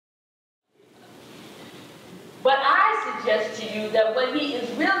suggest to you that what he is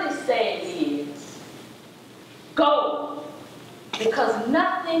really saying is, go, because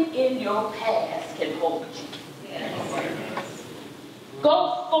nothing in your past can hold you. Yes.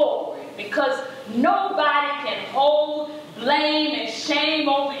 Go forward, because nobody can hold blame and shame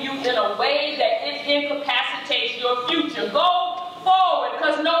over you in a way that it incapacitates your future. Go forward,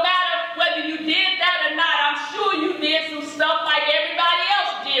 because no matter whether you did that or not, I'm sure you did some stuff like everybody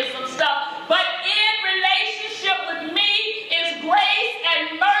else did some stuff. But in relationship with me is grace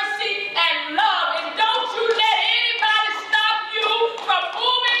and mercy and love. And don't you let anybody stop you from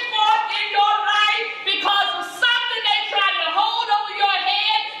moving forth in your life because of something they tried to hold over your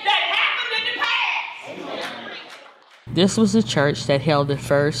head that happened in the past. This was a church that held the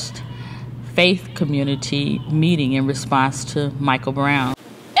first faith community meeting in response to Michael Brown.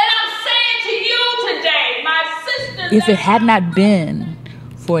 If it had not been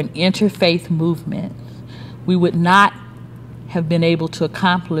for an interfaith movement, we would not have been able to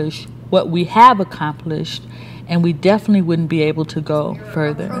accomplish what we have accomplished, and we definitely wouldn't be able to go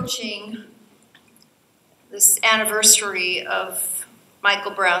further. We're approaching this anniversary of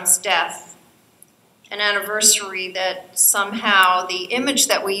Michael Brown's death, an anniversary that somehow the image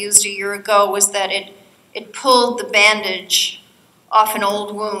that we used a year ago was that it pulled the bandage off an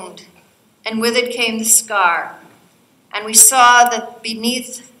old wound, and with it came the scar. And we saw that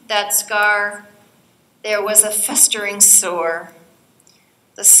beneath that scar, there was a festering sore,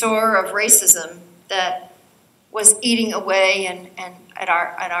 the sore of racism that was eating away at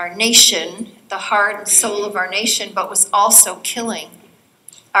our nation, the heart and soul of our nation, but was also killing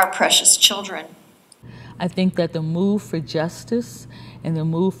our precious children. I think that the move for justice and the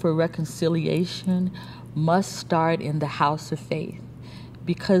move for reconciliation must start in the house of faith,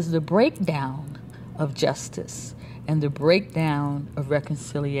 because the breakdown of justice and the breakdown of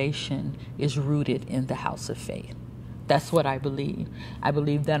reconciliation is rooted in the house of faith. That's what I believe. I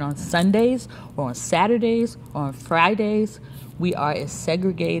believe that on Sundays or on Saturdays or on Fridays, we are as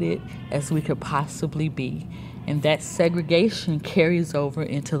segregated as we could possibly be. And that segregation carries over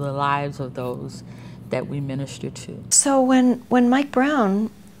into the lives of those that we minister to. So when Mike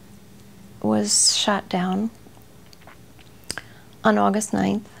Brown was shot down on August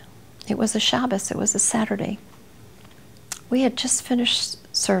 9th, it was a Shabbos, it was a Saturday. We had just finished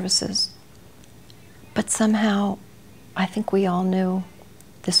services, but somehow I think we all knew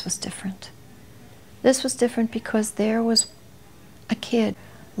this was different. This was different because there was a kid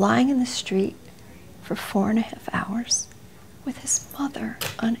lying in the street for 4.5 hours with his mother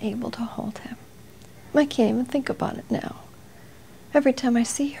unable to hold him. I can't even think about it now. Every time I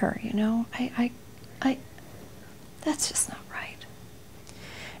see her, you know, that's just not right.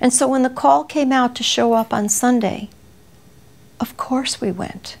 And so when the call came out to show up on Sunday, of course we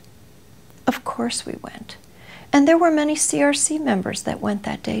went. Of course we went. And there were many CRC members that went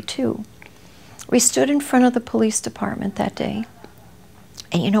that day too. We stood in front of the police department that day.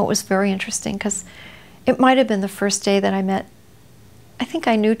 And you know, it was very interesting because it might have been the first day that I met, I think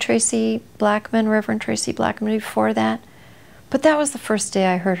I knew Tracy Blackman, Reverend Tracy Blackman before that, but that was the first day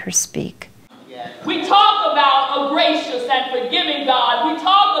I heard her speak. We talk about a gracious and forgiving God. We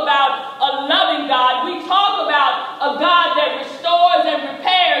talk about a loving God. We talk about a God that restores and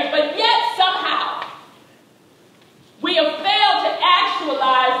repairs, but yet somehow we have failed to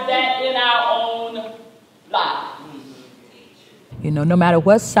actualize that in our own lives. You know, no matter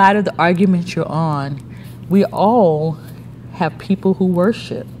what side of the argument you're on, we all have people who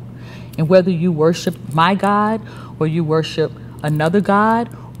worship. And whether you worship my God or you worship another God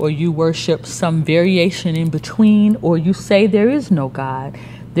or you worship some variation in between, or you say there is no God,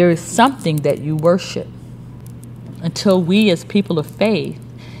 there is something that you worship. Until we as people of faith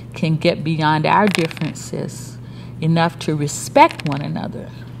can get beyond our differences enough to respect one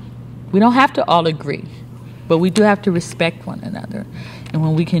another. We don't have to all agree, but we do have to respect one another. And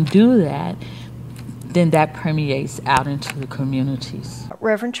when we can do that, then that permeates out into the communities.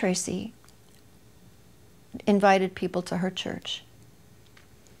 Reverend Tracy invited people to her church.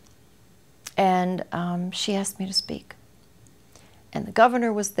 And she asked me to speak. And the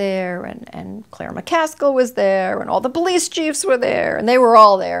governor was there, and Claire McCaskill was there, and all the police chiefs were there, and they were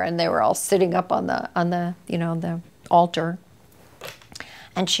all there, and they were all sitting up on the you know, the altar.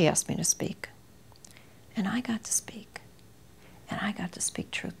 And she asked me to speak. And I got to speak. And I got to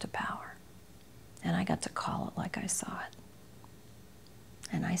speak truth to power. And I got to call it like I saw it.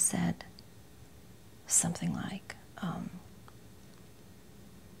 And I said something like,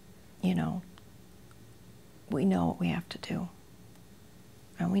 you know, we know what we have to do.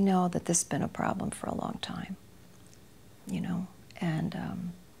 And we know that this has been a problem for a long time, you know, and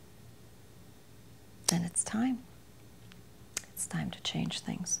it's time. It's time to change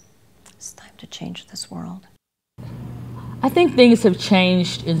things. It's time to change this world. I think things have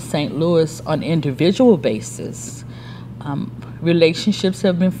changed in St. Louis on an individual basis. Relationships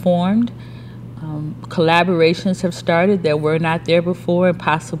have been formed. Collaborations have started that were not there before and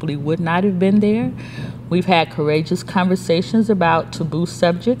possibly would not have been there. We've had courageous conversations about taboo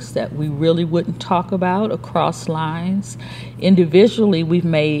subjects that we really wouldn't talk about across lines. Individually, we've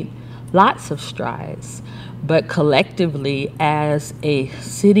made lots of strides, but collectively, as a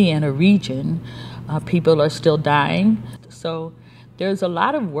city and a region, people are still dying. So there's a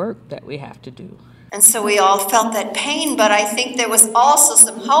lot of work that we have to do. And so we all felt that pain, but I think there was also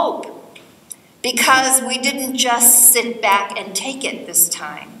some hope, because we didn't just sit back and take it this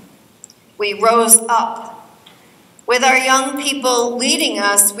time. We rose up. With our young people leading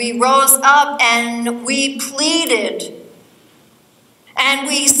us, we rose up and we pleaded. And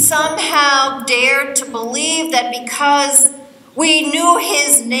we somehow dared to believe that because we knew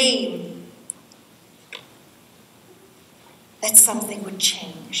his name, that something would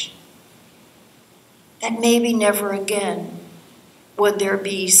change. That maybe never again would there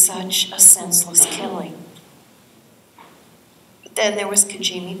be such a senseless killing. But then there was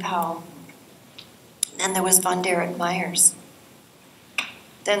Kajimi Powell. Then there was Von Derek Myers.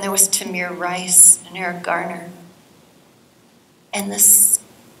 Then there was Tamir Rice and Eric Garner. And the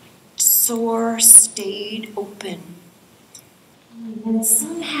sore stayed open. And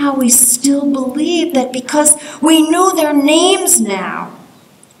somehow we still believed that because we knew their names now,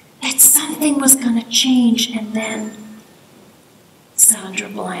 that something was going to change. And then Sandra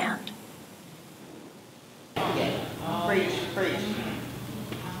Bland. Preach.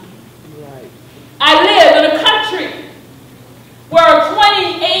 I live in a country where a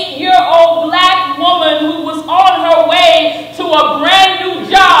 28-year-old black woman who was on her way to a brand new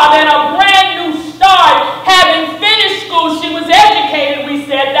job and a brand new start, having finished school, she was educated, we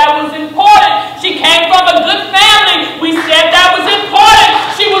said that was important. She came from a good family, we said that was important.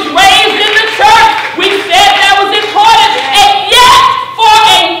 She was raised in the church, we said that was important. And yet, for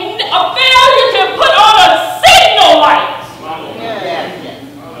a failure to put on a signal light,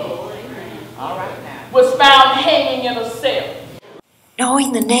 was found hanging in a cell.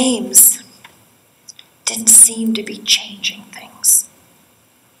 Knowing the names didn't seem to be changing things.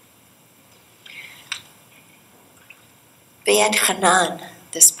 Be'et Hanan,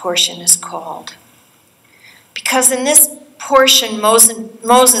 this portion is called. Because in this portion,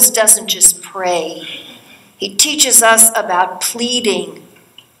 Moses doesn't just pray. He teaches us about pleading.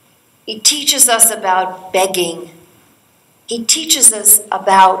 He teaches us about begging. He teaches us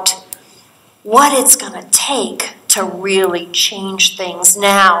about what it's going to take to really change things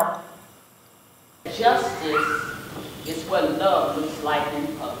now. Justice is what love looks like in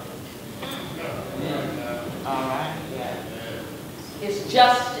public. All right. It's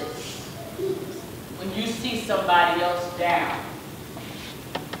justice when you see somebody else down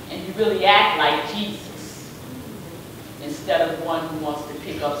and you really act like Jesus instead of one who wants to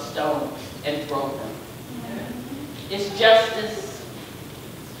pick up stones and throw them. It's justice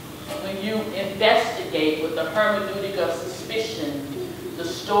when you investigate with the hermeneutic of suspicion the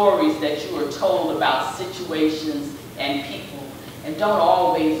stories that you are told about situations and people, and don't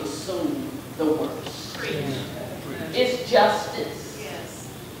always assume the worst. It's justice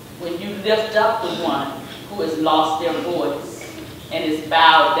when you lift up the one who has lost their voice and is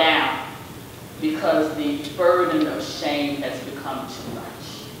bowed down because the burden of shame has become too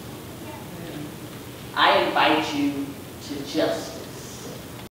much. I invite you to justice.